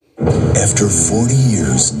After 40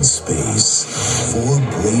 years in space, 4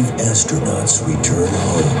 brave astronauts return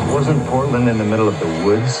home. Wasn't Portland in the middle of the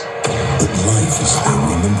woods? But life as they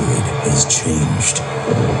remember it has changed.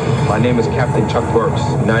 My name is Captain Chuck Burks,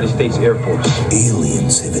 United States Air Force.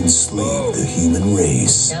 Aliens have enslaved the human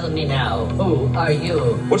race. Tell me now, who are you?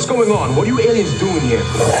 What's going on? What are you aliens doing here?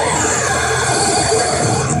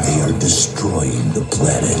 And they are destroying the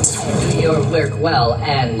planet. Do your work well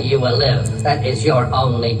and you will live. That is your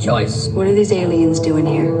only choice. What are these aliens doing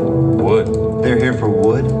here? Wood. They're here for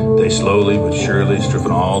wood? They slowly but surely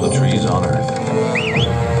stripping all the trees on Earth.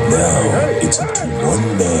 Now, it's up to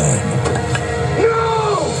one man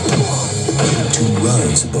to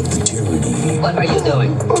rise above the tyranny What are you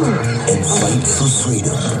doing? and fight for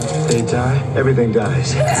freedom They die, everything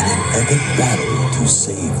dies. in an epic battle to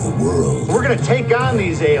save the world. We're gonna take on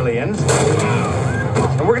these aliens,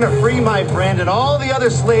 and we're gonna free my friend and all the other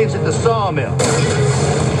slaves at the sawmill.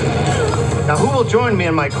 Now, who will join me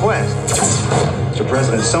in my quest? Mr.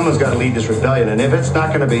 President, someone's got to lead this rebellion, and if it's not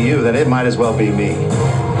going to be you, then it might as well be me.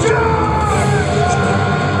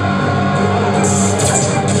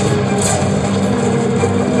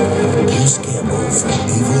 Bruce Campbell from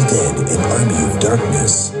Evil Dead and Army of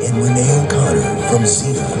Darkness, and Renee O'Connor from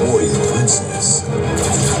Xena Warrior Princess.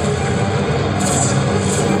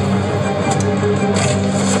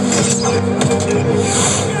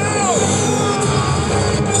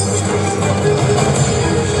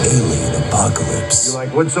 Alien Apocalypse. You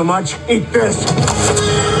like wood so much? Eat this!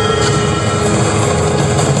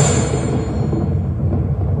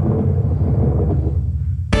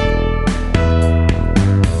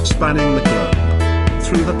 Spanning the globe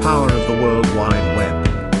through the power of the World Wide Web.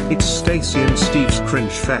 It's Stacey and Steve's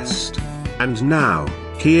Cringe Fest. And now,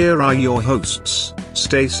 here are your hosts,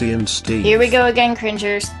 Stacey and Steve. Here we go again,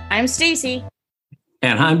 cringers. I'm Stacey.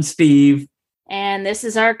 And I'm Steve. And this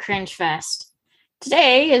is our Cringe Fest.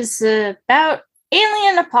 Today is about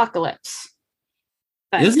Alien Apocalypse.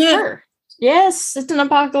 But Is it? Yes, it's an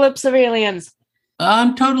apocalypse of aliens.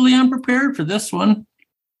 I'm totally unprepared for this one.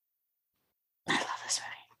 I love this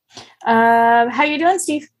movie. How you doing,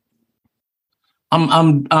 Steve?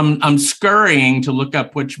 I'm scurrying to look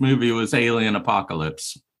up which movie was Alien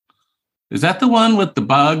Apocalypse. Is that the one with the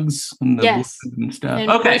bugs and the Yes. wood and stuff?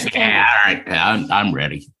 And Okay, Bruce yeah, all right. Yeah, I'm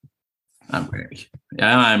ready. I'm ready.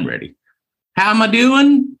 Yeah, I'm ready. How am I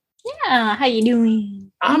doing? Yeah, how you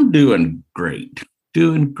doing? I'm doing great.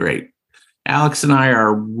 Doing great. Alex and I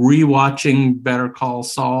are rewatching Better Call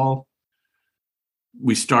Saul.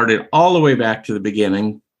 We started all the way back to the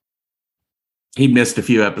beginning. He missed a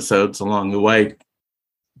few episodes along the way,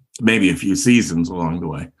 maybe a few seasons along the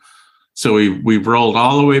way. So we've rolled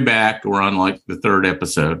all the way back. We're on like the 3rd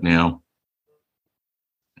episode now.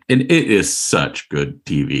 And it is such good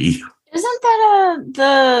TV. Isn't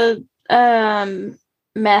that the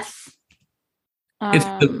meth?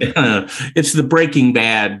 It's the Breaking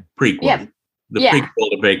Bad prequel. Yeah. The Yeah.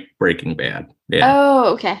 prequel to Breaking Bad. Yeah.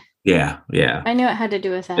 Oh, okay. Yeah. I knew it had to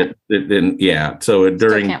do with that. Yeah. So Still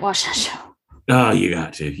during. can't watch that show. Oh, you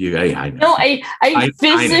got to. I know. No, I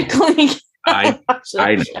physically. I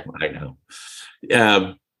know.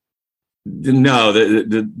 No,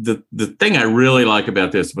 the thing I really like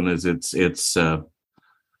about this one is it's a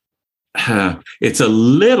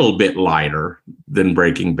little bit lighter than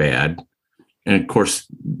Breaking Bad, and of course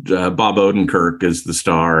Bob Odenkirk is the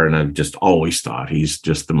star, and I've just always thought he's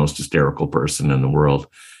just the most hysterical person in the world,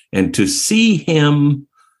 and to see him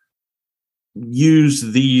use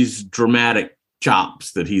these dramatic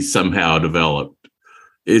chops that he's somehow developed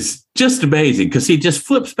is just amazing, because he just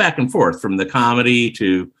flips back and forth from the comedy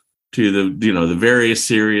to the various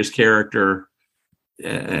serious character.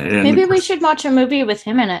 And Maybe we should watch a movie with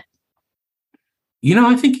him in it.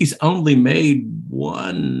 I think he's only made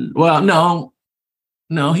one. Well,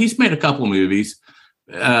 no, he's made a couple movies.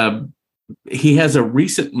 He has a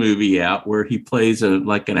recent movie out where he plays an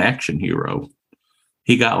action hero.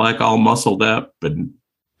 He got like all muscled up, and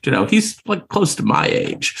he's like close to my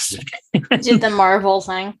age. Did the Marvel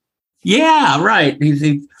thing? Yeah, right.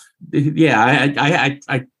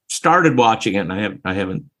 I started watching it, and I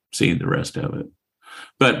haven't seen the rest of it.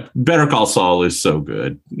 But Better Call Saul is so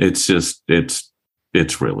good. It's just it's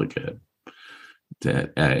really good.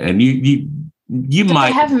 And you might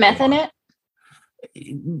they have meth in it.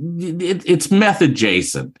 It's meth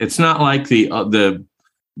adjacent. It's not like the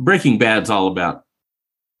Breaking Bad's all about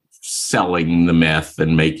selling the meth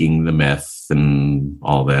and making the meth and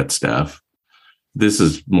all that stuff. This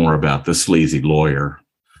is more about the sleazy lawyer.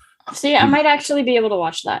 See, I might actually be able to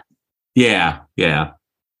watch that. Yeah.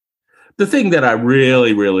 The thing that I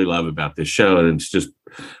really, really love about this show, and it's just,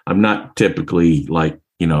 I'm not typically like,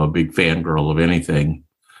 a big fangirl of anything,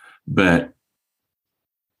 but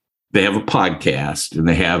they have a podcast, and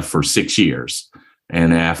they have for 6 years.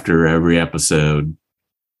 And after every episode,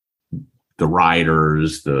 the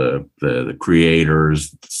writers, the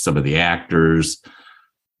creators, some of the actors,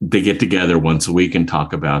 they get together once a week and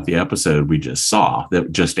talk about the episode we just saw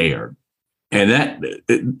that just aired. And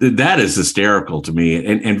that is hysterical to me,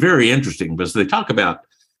 and very interesting, because they talk about,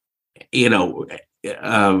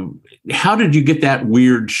 how did you get that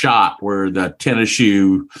weird shot where the tennis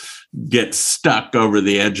shoe gets stuck over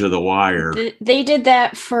the edge of the wire? They did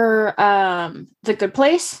that for The Good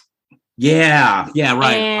Place. Yeah,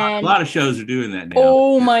 right. And a lot of shows are doing that now.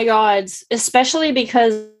 Oh my God, especially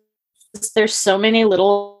because there's so many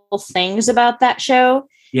little things about that show.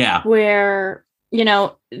 Yeah, where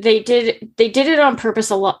they did it on purpose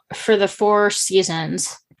a lot for the 4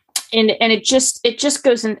 seasons, and it just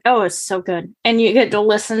goes in. Oh, it's so good. And you get to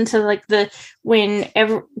listen to when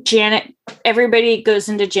everybody goes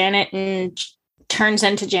into Janet and turns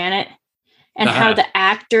into Janet, and how the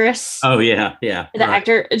actress,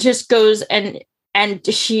 actor just goes and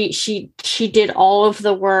she did all of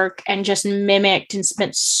the work and just mimicked and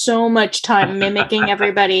spent so much time mimicking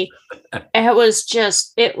everybody.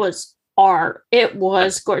 It was art. It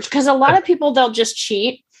was gorgeous, because a lot of people, they'll just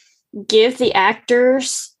cheat, give the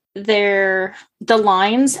actors the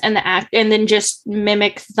lines and the act, and then just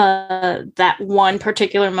mimic that one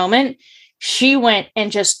particular moment. She went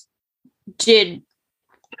and just did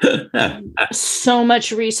so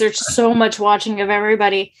much research, so much watching of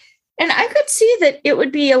everybody. And I could see that it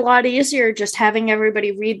would be a lot easier just having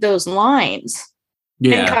everybody read those lines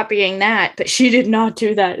and copying that. But she did not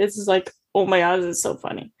do that. It's like, oh my God, it's so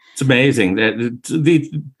funny. It's amazing that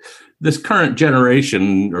this current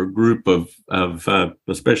generation or group of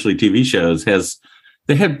especially TV shows have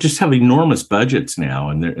enormous budgets now,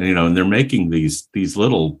 and they're making these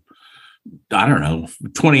little, I don't know,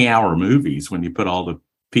 20-hour movies when you put all the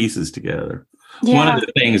pieces together. Yeah. One of the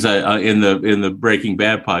things in the Breaking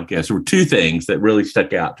Bad podcast, there were 2 things that really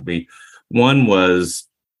stuck out to me. One was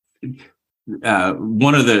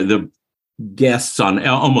one of the guests on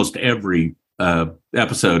almost every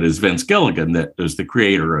episode is Vince Gilligan, that is the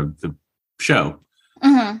creator of the show.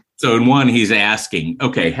 Mm-hmm. So in one, he's asking,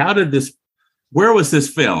 okay, where was this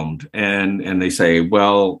filmed? And they say,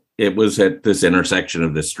 well, it was at this intersection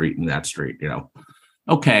of this street and that street,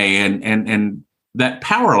 Okay. And that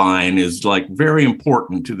power line is very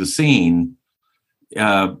important to the scene.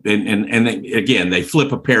 And they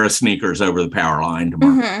flip a pair of sneakers over the power line to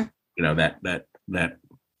mark, that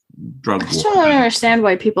drug war. I still don't understand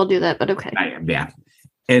why people do that, but okay. Yeah.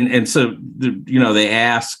 And so, they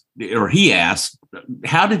asked, or he asked,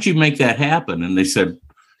 how did you make that happen? And they said,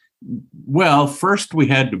 well, first we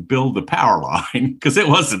had to build the power line because it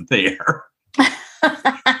wasn't there.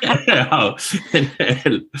 And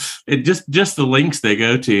just the links they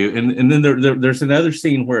go to. And then there's another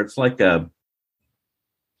scene where it's like I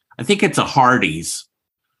think it's a Hardee's,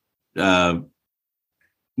 fast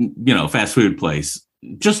food place,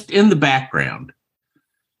 just in the background.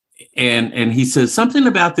 And he says, something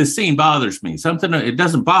about this scene bothers me. It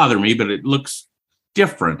doesn't bother me, but it looks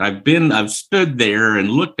different. I've stood there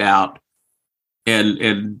and looked out,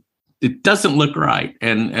 and it doesn't look right.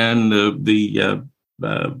 And the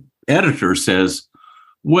editor says,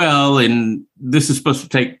 well, and this is supposed to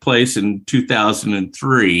take place in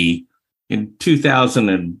 2003. In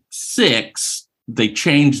 2006, they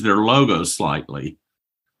changed their logo slightly.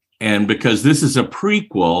 And because this is a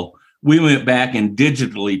prequel, we went back and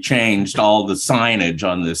digitally changed all the signage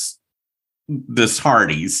on this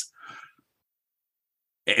Hardee's.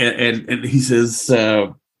 And he says,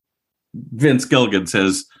 Vince Gilligan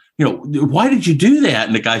says, why did you do that?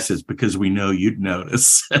 And the guy says, because we know you'd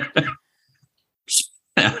notice.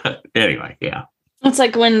 Anyway, yeah. It's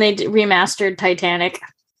like when they remastered Titanic.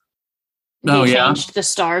 They changed the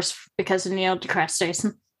stars because of Neil deGrasse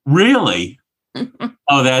Tyson. Really?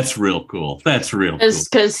 Oh, that's real cool. That's real cool.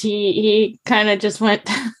 Because he kind of just went,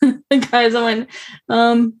 the guys went,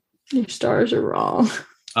 your stars are wrong.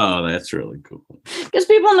 Oh, that's really cool. Because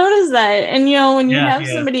people notice that. And, when you have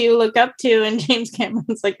somebody you look up to, and James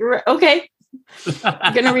Cameron's like, okay,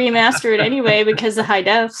 I'm going to remaster it anyway because of high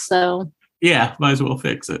def. So, yeah, might as well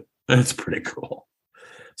fix it. That's pretty cool.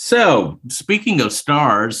 So, speaking of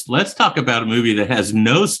stars, let's talk about a movie that has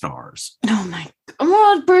no stars. Oh, my God.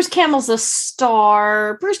 Well, Bruce Campbell's a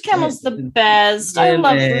star. Bruce Campbell's the best. I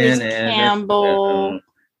love Bruce Campbell.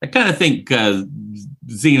 I kind of think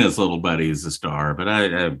Xena's little buddy is a star, but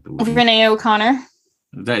I Renee O'Connor.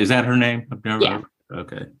 Is that her name? I've never.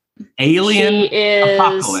 Okay. Alien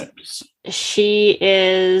Apocalypse. She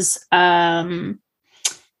is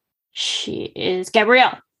She is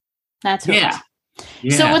Gabrielle. That's who it Yeah. is.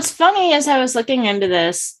 Yeah. So what's funny is I was looking into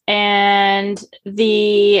this, and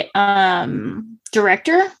the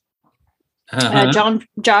director,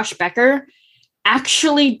 Josh Becker,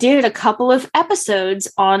 actually did a couple of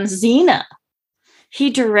episodes on Xena. He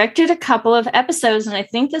directed a couple of episodes, and I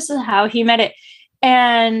think this is how he met it.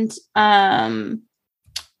 And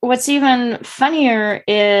what's even funnier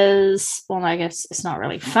is, well, I guess it's not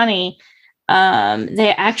really funny.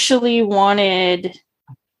 They actually wanted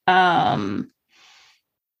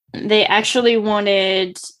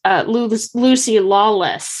Lucy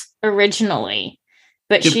Lawless originally,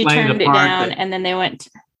 but she turned it down, and then they went,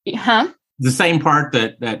 the same part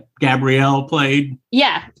that Gabrielle played.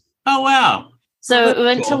 Yeah. Oh wow. So it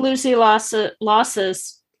went to Lucy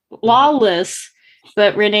Lawless,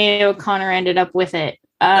 but Renee O'Connor ended up with it.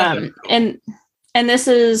 And this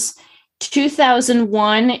is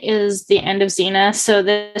 2001 is the end of Xena, so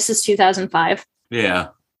this is 2005. Yeah.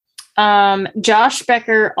 Josh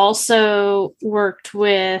Becker also worked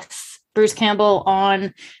with Bruce Campbell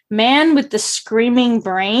on Man with the Screaming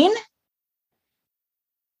Brain,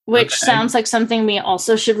 which sounds like something we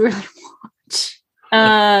also should really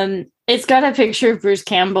watch. It's got a picture of Bruce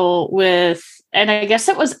Campbell with, and I guess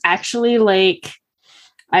it was actually like,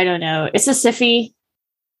 I don't know, it's a sci-fi.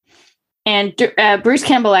 And Bruce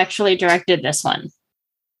Campbell actually directed this one,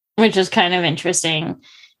 which is kind of interesting.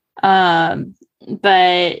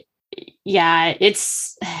 But yeah,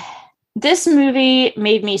 this movie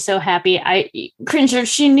made me so happy. Cringer,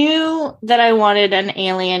 she knew that I wanted an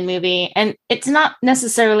alien movie, and it's not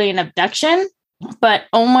necessarily an abduction, but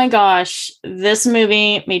oh my gosh, this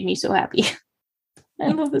movie made me so happy. I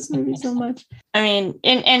love this movie so much. I mean,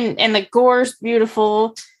 and the gore's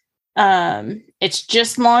beautiful. It's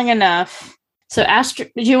just long enough. So, Astro,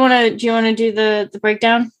 do you want to do the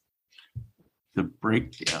breakdown? The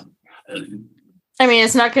breakdown. I mean,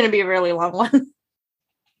 it's not going to be a really long one.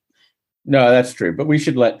 No, that's true. But we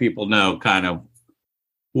should let people know kind of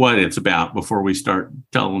what it's about before we start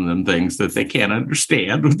telling them things that they can't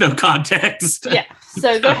understand with no context. Yeah.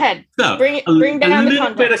 So go ahead. So bring down a the little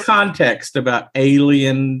context. bit of context about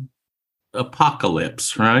Alien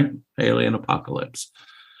Apocalypse, right? Alien Apocalypse.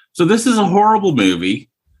 So this is a horrible movie.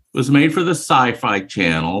 It was made for the Sci-Fi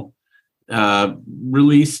Channel,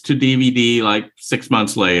 released to DVD like 6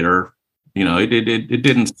 months later. You know, it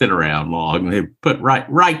didn't sit around long. They put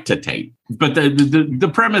right to tape. But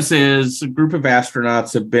the premise is a group of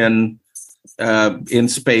astronauts have been in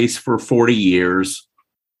space for 40 years.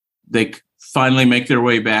 They finally make their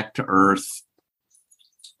way back to Earth.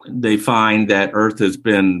 They find that Earth has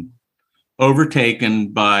been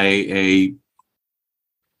overtaken by a...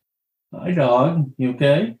 Hi, dog. You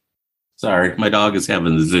okay? Sorry, my dog is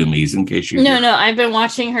having the zoomies in case you... No, I've been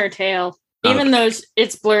watching her tail. Even though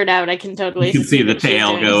it's blurred out, I can totally you can see the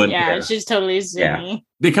tail going. Yeah, she's totally zoomy. Yeah.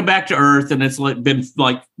 They come back to Earth, and it's been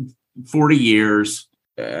like 40 years.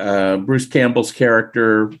 Bruce Campbell's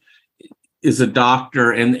character is a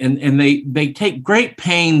doctor, and they take great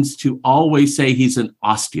pains to always say he's an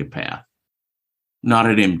osteopath, not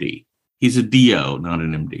an MD. He's a DO, not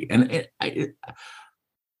an MD. And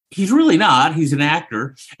he's really not. He's an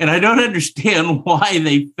actor. And I don't understand why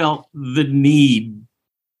they felt the need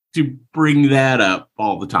to bring that up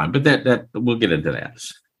all the time. But that we'll get into that.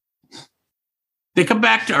 They come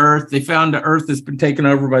back to Earth. They found that Earth has been taken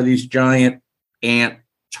over by these giant ant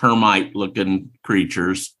termite-looking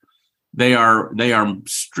creatures. They are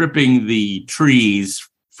stripping the trees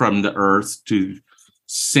from the Earth to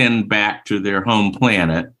send back to their home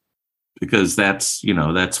planet, because that's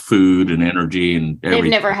food and energy and everything.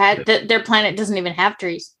 They've never had their planet doesn't even have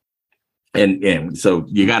trees. And so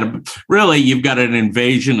you've got an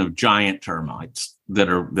invasion of giant termites that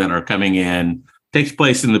are coming in. Takes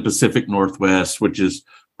place in the Pacific Northwest, which has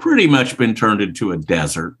pretty much been turned into a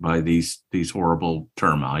desert by these horrible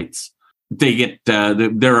termites. They get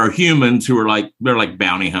there are humans who are they're like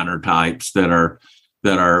bounty hunter types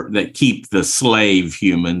that keep the slave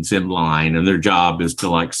humans in line, and their job is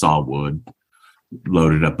to saw wood,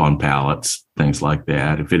 load it up on pallets, things like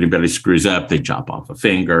that. If anybody screws up, they chop off a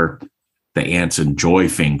finger. The ants enjoy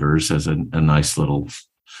fingers as a nice little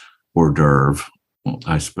hors d'oeuvre,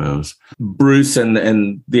 I suppose. Bruce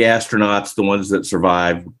and the astronauts, the ones that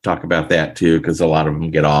survive, talk about that too, because a lot of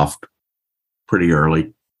them get off pretty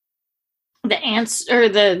early. The ants, or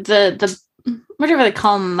the whatever they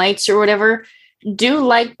call them, mites or whatever, do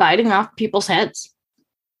like biting off people's heads.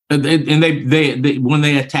 And they when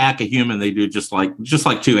they attack a human, they do just like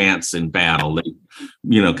two ants in battle. They,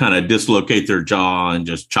 kind of dislocate their jaw and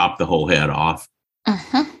just chop the whole head off.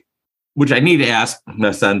 Uh-huh. Which I need to ask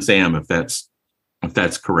my son Sam if that's if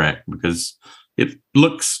that's correct, because it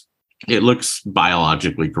looks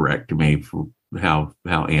biologically correct to me for how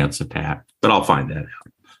ants attack. But I'll find that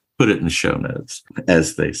out. Put it in the show notes,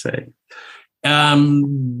 as they say.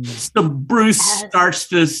 So Bruce starts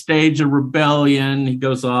to stage a rebellion. He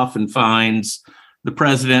goes off and finds the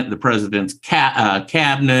president's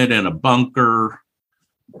cabinet, and a bunker.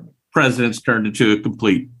 President's turned into a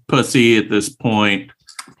complete pussy at this point.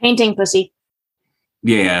 Painting pussy.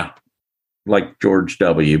 Yeah. Like George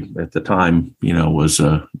W. at the time,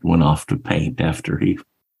 went off to paint after he.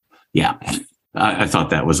 Yeah. I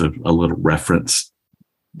thought that was a little reference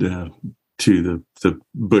to the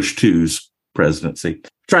Bush 2's presidency.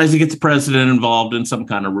 Tries to get the president involved in some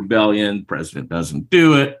kind of rebellion. The president doesn't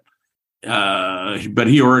do it. But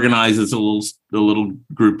he organizes a little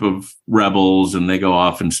group of rebels, and they go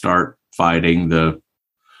off and start fighting the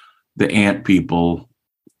ant people,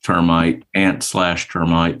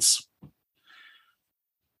 ant/termites.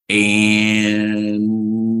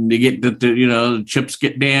 And they get the chips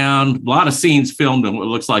get down. A lot of scenes filmed in what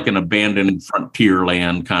looks like an abandoned frontier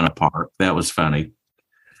land kind of park. That was funny.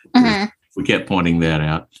 Mm-hmm. We kept pointing that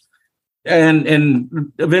out.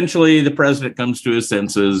 And eventually the president comes to his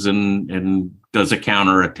senses and does a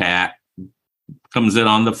counterattack, comes in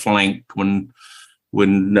on the flank when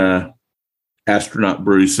astronaut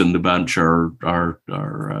Bruce and the bunch are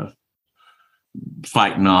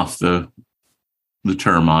fighting off the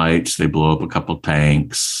termites. They blow up a couple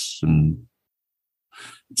tanks and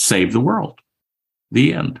save the world.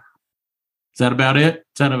 The end. Is that about it?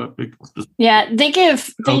 Yeah, they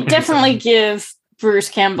definitely give Bruce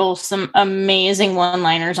Campbell some amazing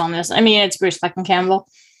one-liners on this. I mean, it's Bruce fucking Campbell.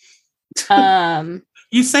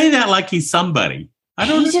 You say that like he's somebody.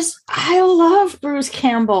 I love Bruce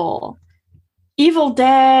Campbell. Evil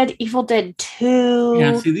Dead 2.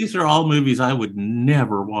 Yeah, see, these are all movies I would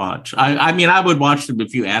never watch. I mean, I would watch them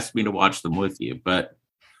if you asked me to watch them with you, but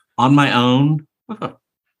on my own.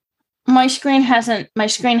 My screen hasn't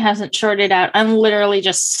shorted out. I'm literally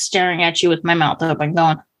just staring at you with my mouth open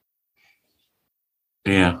going.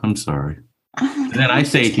 Yeah, I'm sorry. And then I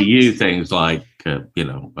say to you things like, well,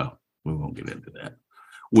 we won't get into that.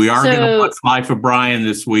 We are going to watch Life of Brian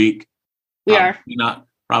this week. We are.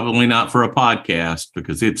 Probably not for a podcast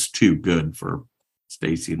because it's too good for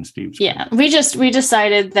Stacy and Steve. Yeah, we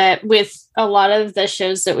decided that with a lot of the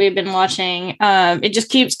shows that we've been watching, it just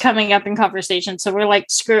keeps coming up in conversation. So we're like,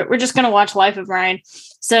 screw it. We're just going to watch Life of Brian.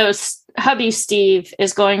 So hubby Steve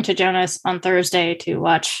is going to join us on Thursday to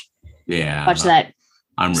watch that.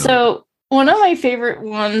 So one of my favorite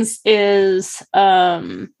ones is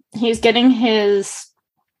he's getting his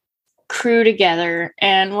crew together,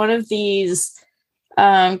 and one of these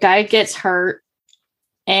guy gets hurt,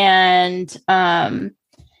 and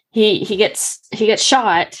he gets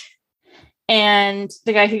shot, and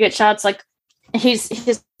the guy who gets shot's like, he's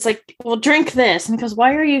like, well, drink this, and he goes,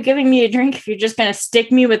 why are you giving me a drink if you're just gonna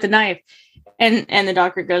stick me with a knife? And the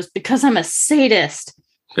doctor goes, because I'm a sadist.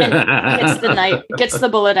 And gets the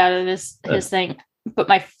bullet out of his thing. But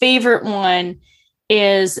my favorite one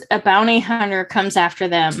is a bounty hunter comes after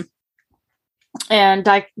them, and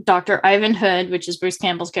Dr. Ivan Hood, which is Bruce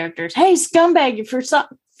Campbell's character, hey, scumbag, you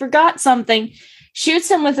forgot something. Shoots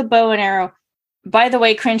him with a bow and arrow. By the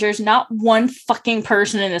way, cringers, not one fucking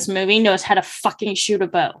person in this movie knows how to fucking shoot a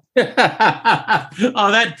bow.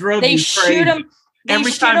 That drove me crazy. Shoot him.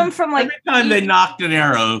 Every time they knocked an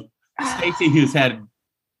arrow, Stacy, who's had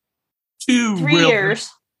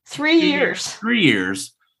 3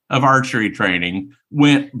 years of archery training,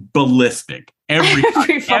 went ballistic every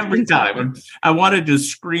time. I wanted to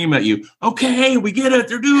scream at you, okay, we get it,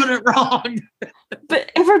 they're doing it wrong. But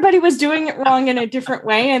everybody was doing it wrong in a different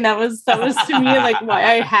way, and that was to me like why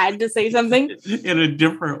I had to say something in a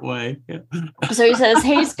different way. Yeah. So he says,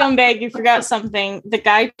 hey, scumbag, you forgot something. The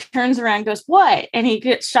guy turns around and goes, what? And he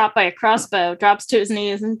gets shot by a crossbow, drops to his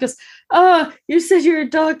knees, and goes, oh, you said you're a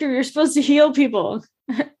doctor, you're supposed to heal people.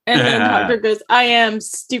 And the doctor goes, I am.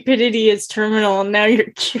 Stupidity is terminal, and now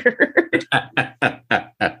you're cured.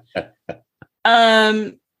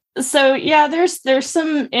 So yeah, there's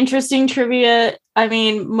some interesting trivia. I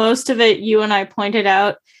mean, most of it you and I pointed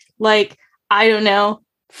out, like, I don't know,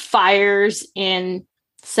 fires in,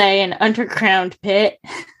 say, an underground pit.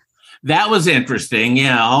 That was interesting.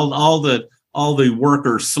 Yeah, all the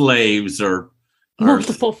worker slaves are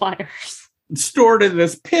multiple fires stored in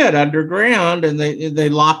this pit underground, and they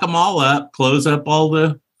lock them all up, close up all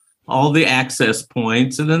the access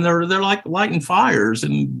points, and then they're like lighting fires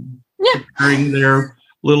and preparing their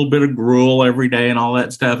little bit of gruel every day and all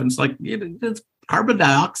that stuff. And it's like, it's carbon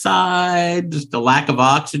dioxide, just a lack of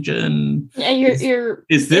oxygen. Yeah, you're.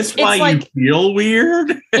 Is this it's why like you feel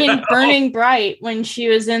weird? in Burning Bright when she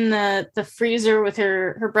was in the freezer with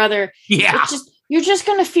her brother? Yeah. You're just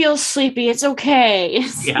gonna feel sleepy. It's okay.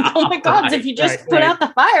 It's like, oh my God! If you just put out the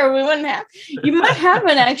fire, we wouldn't have. You might have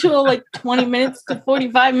an actual 20 minutes to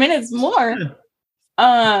 45 minutes more.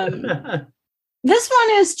 This one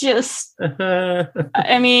is just.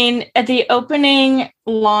 I mean, at the opening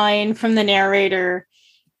line from the narrator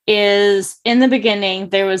is, in the beginning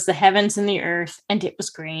there was the heavens and the earth, and it was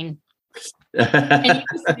green. And you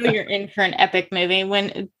just know you're in for an epic movie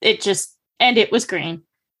when it was green.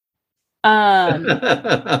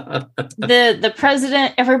 The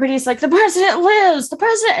president, everybody's like, the president lives, the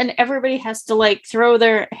president, and everybody has to throw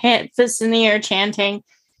their fists in the air chanting.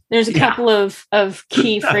 There's a couple of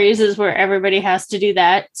key phrases where everybody has to do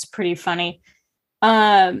that. It's pretty funny.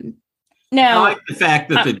 Now I like the fact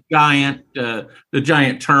that the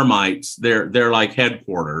giant termites, they're like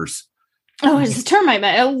headquarters. Oh, it's a termite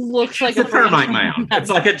mound. It looks like a termite mound. It's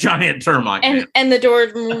like a giant termite mound. And the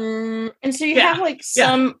doors, and so you have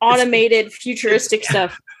some automated futuristic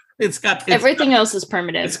stuff. It's everything else is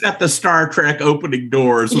primitive. It's got the Star Trek opening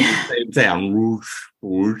doors with the same sound, whoosh,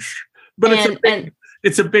 whoosh. But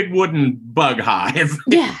it's a big wooden bug hive.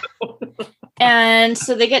 Yeah. And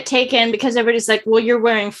so they get taken because everybody's like, well, you're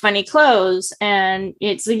wearing funny clothes. And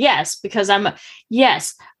it's a yes, because I'm a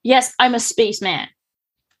spaceman.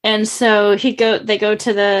 And so they go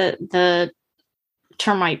to the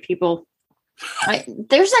termite people.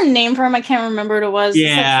 There's a name for him. I can't remember what it was.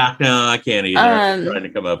 Yeah, no, I can't either. I'm trying to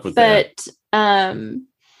come up with that.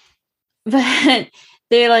 But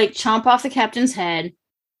they chomp off the captain's head.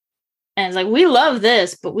 And it's like, we love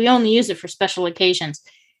this, but we only use it for special occasions,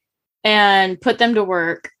 and put them to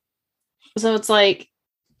work. So it's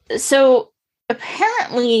so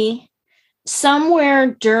apparently somewhere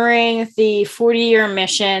during the 40-year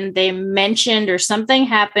mission, they mentioned, or something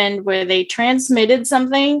happened where they transmitted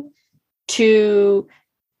something to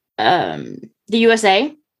the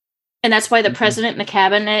USA. And that's why the president and the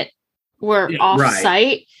cabinet were off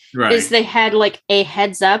site. Right. Is they had a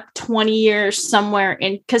heads up 20 years somewhere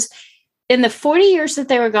because in the 40 years that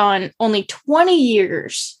they were gone, only 20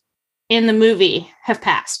 years in the movie have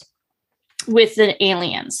passed with the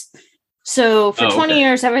aliens. So for 20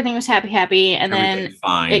 years, everything was happy. And then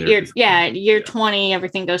year 20,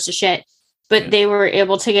 everything goes to shit. But they were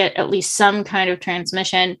able to get at least some kind of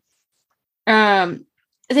transmission. The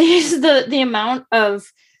amount of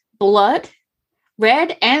blood,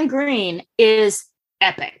 red and green, is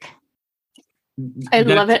epic. I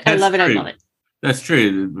love it. That's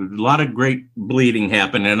true. A lot of great bleeding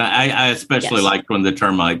happened. And I especially liked when the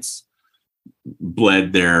termites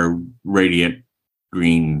bled their radiant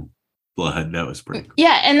green blood. That was pretty cool.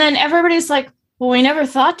 Yeah. And then everybody's like, well, we never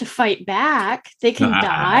thought to fight back. They can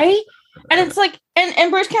die. And it's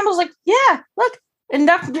and Bruce Campbell's like, yeah, look. And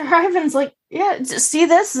Dr. Ivan's like, yeah, see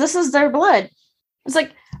this? This is their blood. It's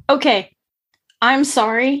like, okay, I'm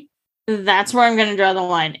sorry. That's where I'm going to draw the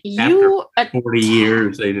line. After 40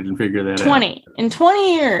 years, they didn't figure that 20. out. In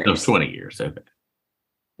 20 years. No, 20 years. Okay.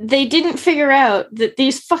 They didn't figure out that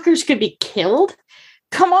these fuckers could be killed.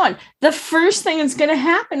 Come on. The first thing that's going to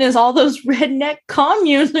happen is all those redneck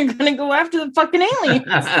communes are going to go after the fucking aliens.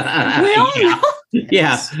 We all know.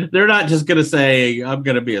 Yeah. They're not just going to say, I'm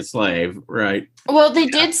going to be a slave, right? Well, they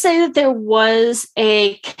did say that there was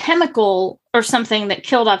a chemical or something that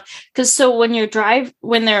killed off. Because so when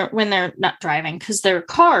they're not driving, because they're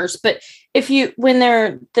cars, but when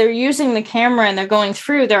they're using the camera and they're going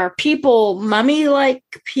through, there are people, mummy-like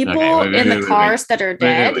people in the cars that are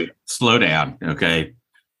dead. Wait. Slow down, okay?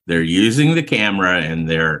 They're using the camera and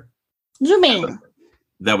they're zooming.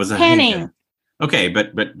 That was a panning. Hand. Okay,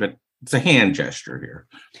 but it's a hand gesture here.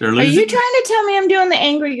 Are you trying to tell me I'm doing the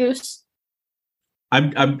angry goose?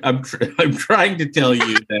 I'm trying to tell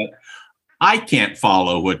you that I can't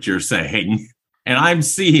follow what you're saying, and I'm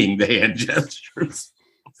seeing the hand gestures.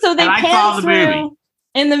 So they pan through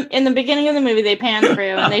in the beginning of the movie. They pan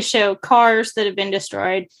through and they show cars that have been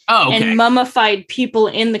destroyed and mummified people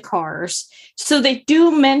in the cars. So they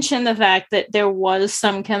do mention the fact that there was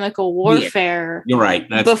some chemical warfare. You're right.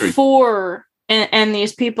 That's before, and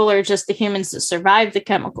these people are just the humans that survived the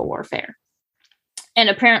chemical warfare. And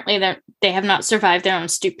apparently they have not survived their own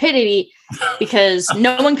stupidity because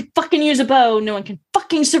no one can fucking use a bow. No one can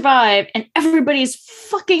fucking survive. And everybody's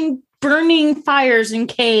fucking burning fires in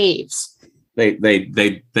caves. They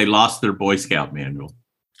lost their Boy Scout manual.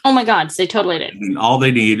 Oh my God, they totally did. And all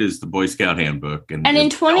they need is the Boy Scout handbook. And in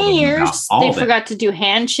 20 years, they forgot to do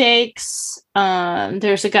handshakes.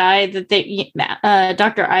 There's a guy that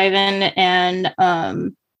Dr. Ivan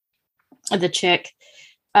and the chick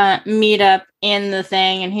meet up in the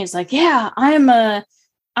thing, and he's like, yeah, I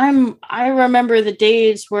remember the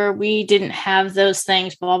days where we didn't have those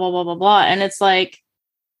things, blah, blah, blah, blah, blah. And it's like,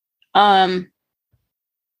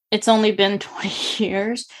 it's only been 20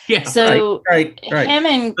 years. Yeah. So right. Him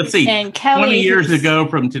and, Let's see, and Kelly. 20 years ago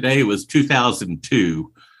from today was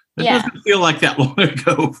 2002. That doesn't feel like that long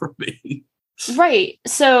ago for me. Right.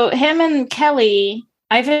 So him and Kelly,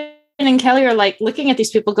 Ivan and Kelly are like looking at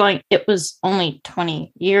these people going, it was only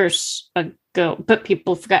 20 years ago, but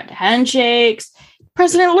people forgot handshakes.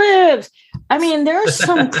 President lives. I mean, there's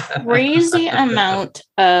some crazy amount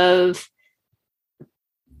of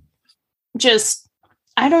just,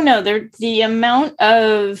 I don't know, the amount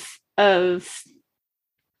of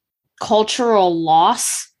cultural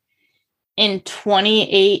loss in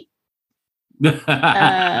 28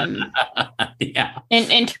 yeah.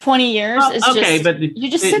 In 20 years is okay, just, but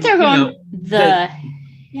you just sit there going,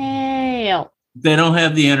 hell. They don't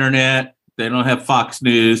have the internet. They don't have Fox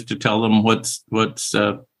News to tell them what's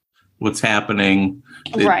happening.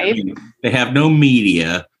 Right. They have no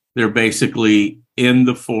media. They're basically in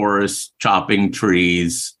the forest chopping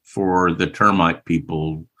trees for the termite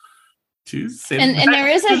people to sit. And there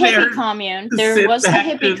is a hippie commune. There was a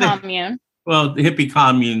hippie commune. Well, the hippie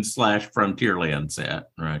commune / Frontierland set,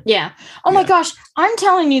 right? Yeah. Oh my gosh. I'm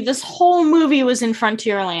telling you, this whole movie was in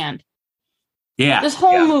Frontierland. Yeah. This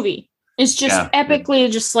whole movie is just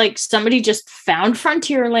epically just like somebody just found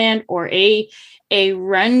Frontierland or a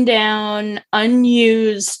rundown,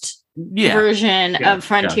 unused version of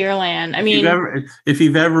Frontierland. I mean, if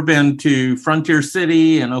you've ever been to Frontier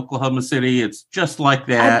City in Oklahoma City, it's just like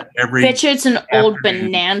that. I bet you it's an old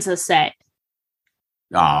Bonanza set.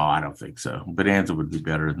 Oh, I don't think so. Bonanza would be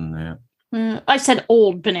better than that. I said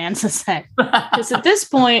old Bonanza set because at this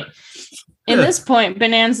point,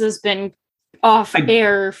 Bonanza's been off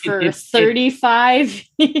air for 35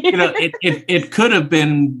 years. It could have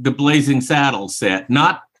been the Blazing Saddles set,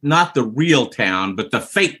 not the real town, but the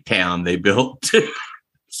fake town they built to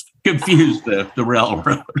confuse the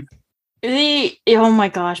railroad. Oh my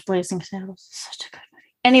gosh, Blazing Saddles is such a good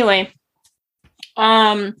movie. Anyway,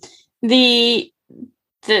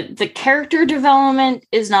 the character development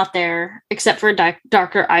is not there except for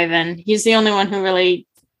Dr. Ivan. He's the only one who really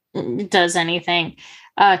does anything.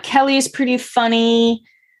 Kelly's pretty funny.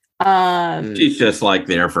 She's just like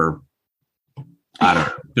there for, I don't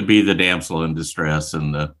know, to be the damsel in distress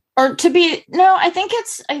and I think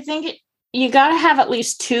you got to have at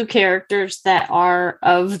least two characters that are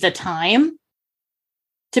of the time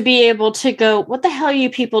to be able to go, what the hell are you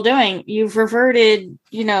people doing? You've reverted,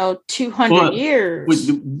 200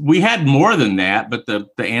 years. We had more than that, but the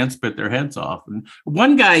ants bit their heads off. And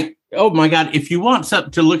one guy, oh my God, if you want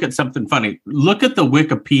to look at something funny, look at the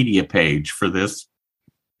Wikipedia page for this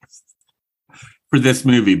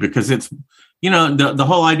movie, because it's, the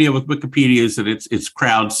whole idea with Wikipedia is that it's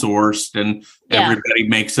crowdsourced and everybody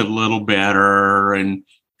makes it a little better and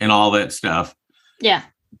all that stuff. Yeah.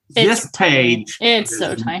 This page, it's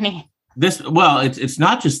so tiny. It's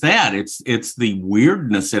not just that. It's the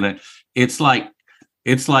weirdness in it. It's like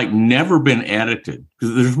never been edited,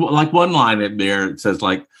 because there's like one line in there. It says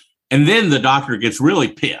like, and then the doctor gets really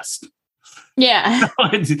pissed. Yeah.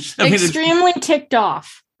 Extremely ticked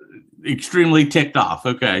off. Extremely ticked off.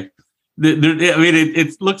 Okay.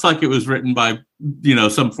 It looks like it was written by,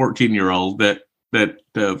 some 14-year-old that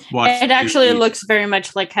watched. It actually looks very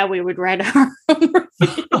much like how we would write our own review.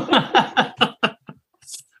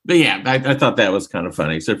 But yeah, I thought that was kind of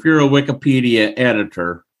funny. So if you're a Wikipedia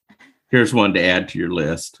editor, here's one to add to your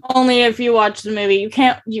list. Only if you watch the movie.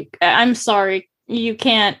 I'm sorry. You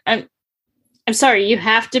can't. I'm sorry. You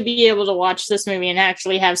have to be able to watch this movie and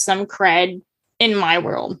actually have some cred in my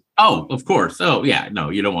world. Oh, of course. Oh, yeah. No,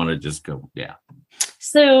 you don't want to just go. Yeah.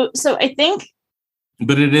 So I think.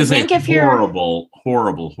 But it is a horrible,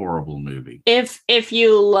 horrible, horrible movie. If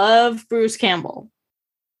you love Bruce Campbell,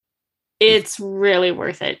 it's really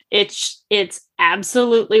worth it. It's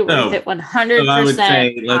absolutely worth it.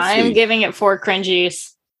 100%. I'm giving it 4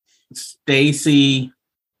 cringies. Stacy,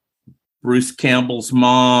 Bruce Campbell's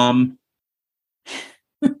mom,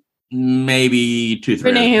 maybe 2-3.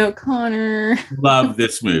 Renee O'Connor. Love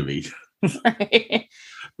this movie. Right.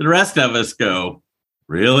 The rest of us go,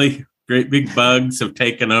 really? Great big bugs have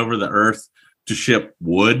taken over the earth to ship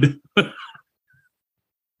wood.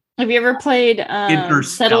 Have you ever played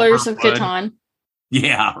Settlers of Catan?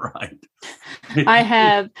 Yeah, right. I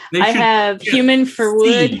have human for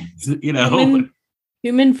wood. Seeds, you know.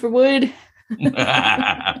 Human for wood.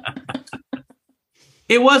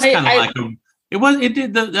 It was kind of like it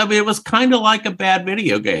was kind of like a bad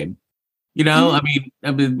video game. You know, I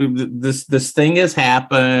mean, this thing has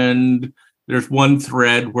happened. There's one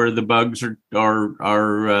thread where the bugs are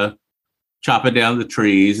chopping down the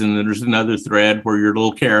trees, and then there's another thread where your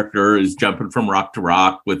little character is jumping from rock to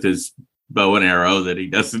rock with his bow and arrow that he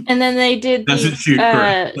doesn't. And then they did shoot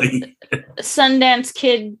correctly. Sundance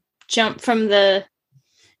Kid jump from the.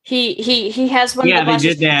 He has one. Yeah, of the they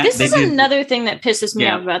did that. This is another thing that pisses me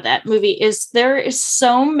off about that movie is there is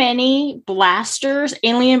so many blasters,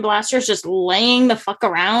 alien blasters, just laying the fuck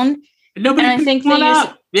around. Nobody. And I think they use.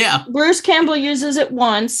 Yeah. Bruce Campbell uses it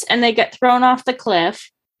once, and they get thrown off the cliff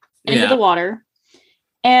into the water.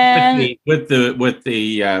 And with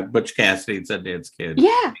the Butch Cassidy and Sundance Kid.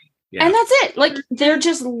 Yeah. And that's it. Like they're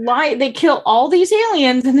just they kill all these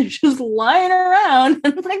aliens and they're just lying around.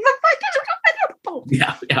 And it's like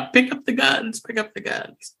yeah, pick up the guns.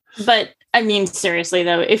 But I mean, seriously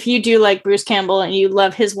though, if you do like Bruce Campbell and you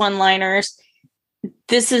love his one-liners,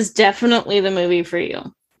 this is definitely the movie for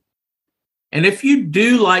you. And if you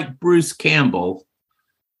do like Bruce Campbell,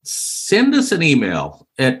 send us an email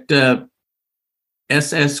at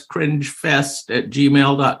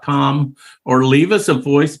sscringefest@gmail.com or leave us a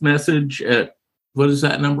voice message at, what is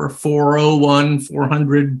that number?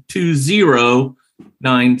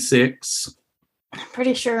 401-400-2096.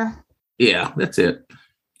 Pretty sure. Yeah, that's it.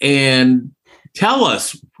 And tell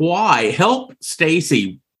us why. Help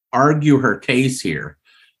Stacy argue her case here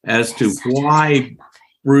as to why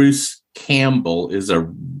Bruce Campbell is a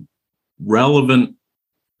relevant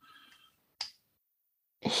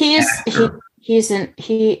He is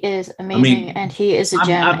amazing, and he is a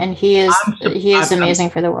gem, and he is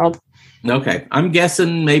amazing for the world. Okay, I'm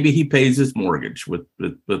guessing maybe he pays his mortgage with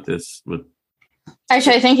this.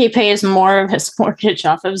 Actually, I think he pays more of his mortgage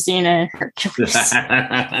off of Xena and Hercules.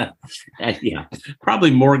 Yeah,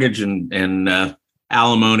 probably mortgage and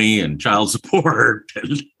alimony and child support.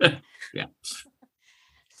 Yeah.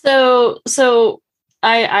 So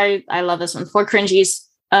I love this one. 4 cringies.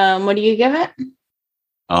 What do you give it?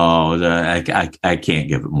 Oh, I can't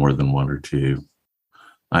give it more than 1 or 2.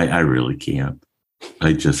 I really can't.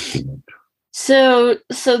 I just can't. So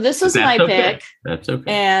this is my pick. That's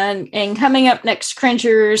okay. And coming up next,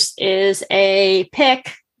 Cringers, is a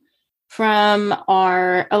pick from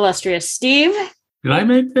our illustrious Steve. Did I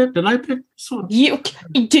make that? Did I pick this one? You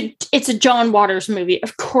did. It's a John Waters movie.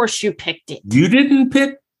 Of course you picked it. You didn't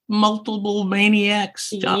pick Multiple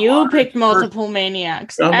Maniacs. You picked Multiple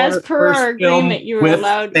Maniacs. As per our agreement, you were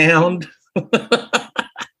allowed.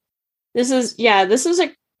 This is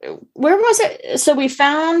a. Where was it? So we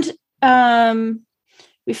found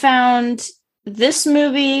this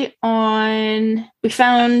movie on. We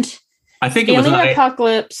found. I think it was Alien on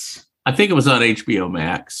Apocalypse. I think it was on HBO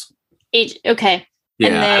Max. Okay. Yeah,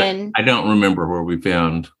 and then I don't remember where we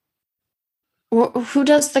found. Who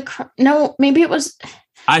does the? No, maybe it was.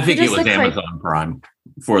 I think it was Amazon Prime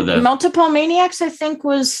for the Multiple Maniacs. I think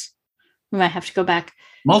was. We might have to go back.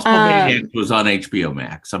 Multiple Maniacs was on HBO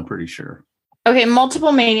Max. I'm pretty sure. Okay,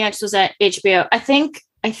 Multiple Maniacs was at HBO. I think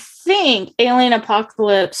Alien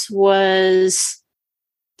Apocalypse was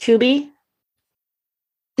Tubi.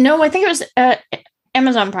 No, I think it was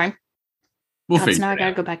Amazon Prime. Now I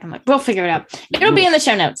gotta go back and look. We'll figure it out. It'll be in the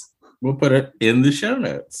show notes. We'll put it in the show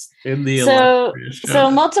notes. So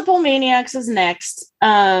Multiple Maniacs is next.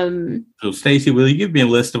 So Stacy, will you give me a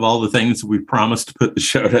list of all the things we promised to put in the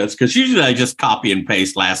show notes? Because usually I just copy and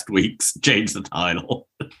paste last week's, change the title.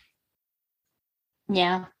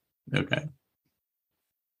 Yeah. Okay.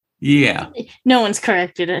 Yeah. No one's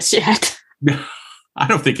corrected us yet. I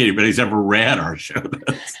don't think anybody's ever read our show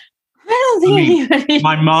notes. I don't think anybody.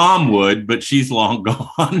 My mom would, but she's long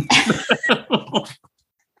gone.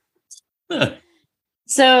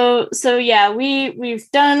 So yeah,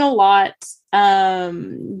 we've done a lot.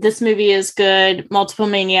 This movie is good. Multiple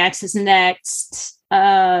Maniacs is next.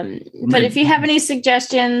 But if you have any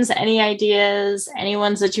suggestions, any ideas, any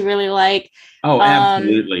ones that you really like,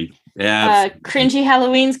 absolutely. Yeah. Cringy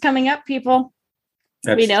Halloween's coming up, people.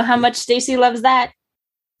 We know how much Stacy loves that.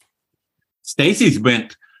 Stacy's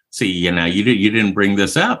went. See, you didn't bring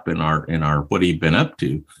this up in our what have you been up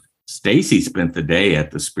to? Stacy spent the day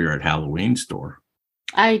at the Spirit Halloween store.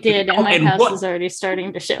 I did, and my house is already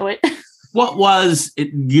starting to show it. What was it,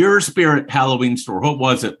 your Spirit Halloween store? What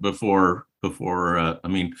was it before?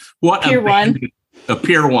 What Pier 1? A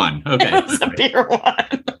Pier 1. Okay. It was a Pier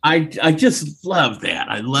 1. I just love that.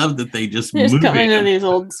 I love that they just Just move come into in. these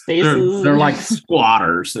old spaces. They're like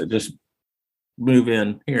squatters that just move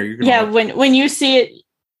in. Here, you're gonna when you see it,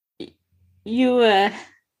 you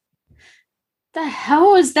the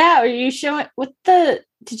hell was that? Are you showing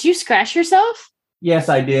did you scratch yourself? Yes,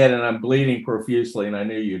 I did, and I'm bleeding profusely, and I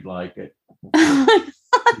knew you'd like it. All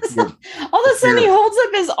of a sudden he holds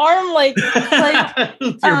up his arm like Your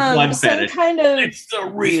blood some fetish. kind of, It's the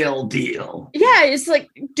real deal. yeah, it's like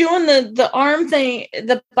doing the arm thing,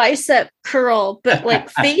 the bicep curl, but like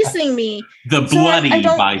facing me. The So bloody I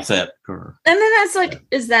don't- bicep curl. And then that's like,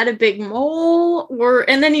 is that a big mole?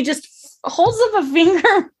 And then he just holds up a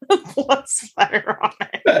finger with blood splatter on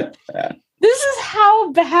it. This is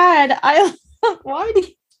how bad why do you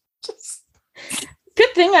just,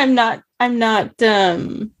 good thing I'm not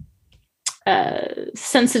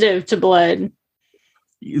sensitive to blood.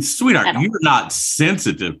 Sweetheart, I don't- you're not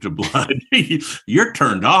sensitive to blood. You're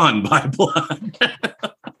turned on by blood.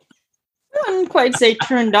 I wouldn't quite say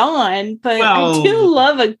turned on, but Well, I do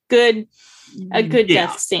love a good yeah.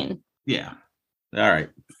 death scene. Yeah. All right.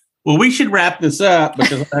 Well, we should wrap this up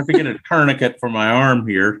because I have to get a tourniquet for my arm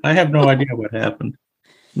here. I have no idea what happened.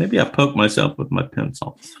 Maybe I poked myself with my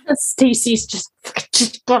pencil. Stacy's just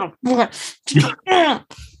keeps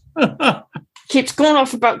going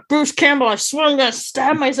off about Bruce Campbell. I swear I'm going to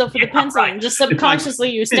stab myself with a pencil. right. And just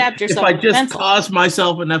subconsciously you stabbed yourself If I with a just pencil. cause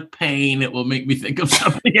myself enough pain, it will make me think of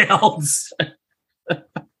something else.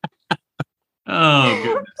 Oh,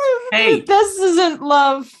 goodness. Hey. If this isn't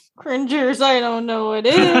love, cringers, I don't know what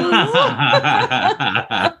is.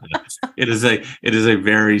 It is a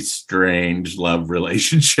very strange love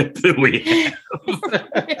relationship that we have.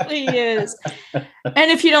 It really is.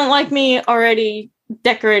 And if you don't like me already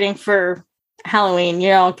decorating for Halloween,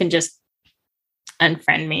 you all can just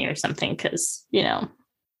unfriend me or something, because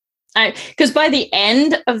because by the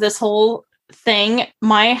end of this whole thing,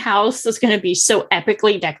 my house is going to be so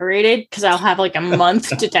epically decorated because I'll have like a month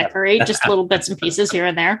to decorate, just little bits and pieces here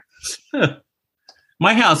and there.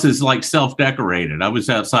 My house is like self-decorated. I was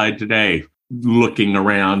outside today looking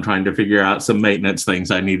around, trying to figure out some maintenance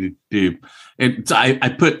things I needed to do. I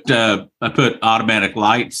put automatic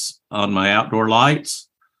lights on my outdoor lights.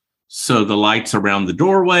 So the lights around the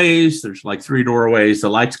doorways, there's like 3 doorways, the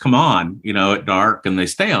lights come on, at dark, and they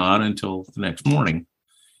stay on until the next morning.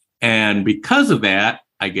 And because of that,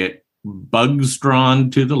 I get bugs drawn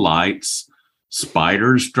to the lights,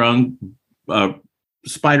 spiders drawn to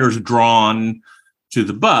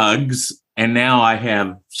the bugs, and now I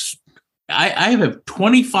have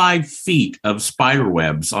 25 feet of spider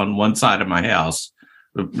webs on one side of my house,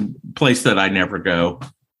 a place that I never go.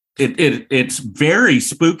 It's very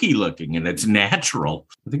spooky looking, and it's natural.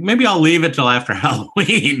 I think maybe I'll leave it till after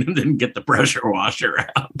Halloween and then get the pressure washer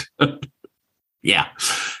out. Yeah,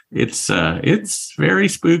 it's very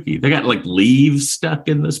spooky. They got like leaves stuck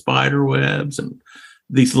in the spider webs and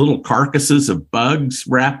these little carcasses of bugs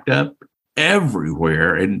wrapped up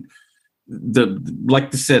everywhere. And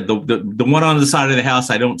like I said, the one on the side of the house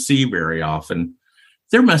I don't see very often.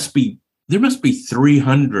 There must be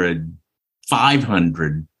 300,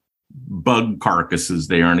 500 bug carcasses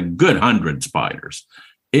there, and a good 100 spiders.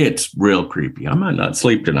 It's real creepy. I might not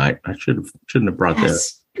sleep tonight. I shouldn't have brought that.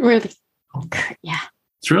 Really, yeah.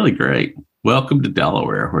 It's really great. Welcome to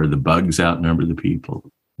Delaware, where the bugs outnumber the people.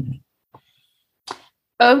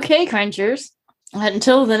 Okay, cringers.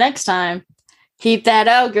 Until the next time, keep that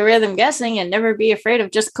algorithm guessing and never be afraid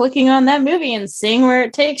of just clicking on that movie and seeing where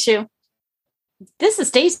it takes you. This is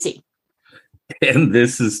Stacy. And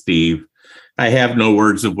this is Steve. I have no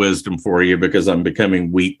words of wisdom for you because I'm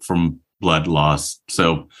becoming weak from blood loss.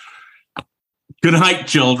 So, good night,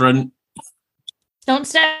 children. Don't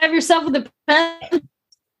stab yourself with a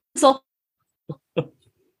pencil.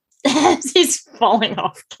 He's falling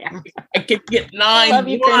off camera. I can get Love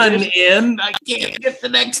you, 9-1 cringers. in. I can't get the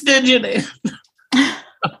next digit in.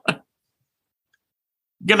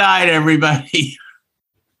 Good night, everybody.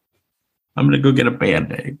 I'm going to go get a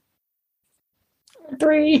Band-Aid.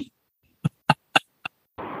 3.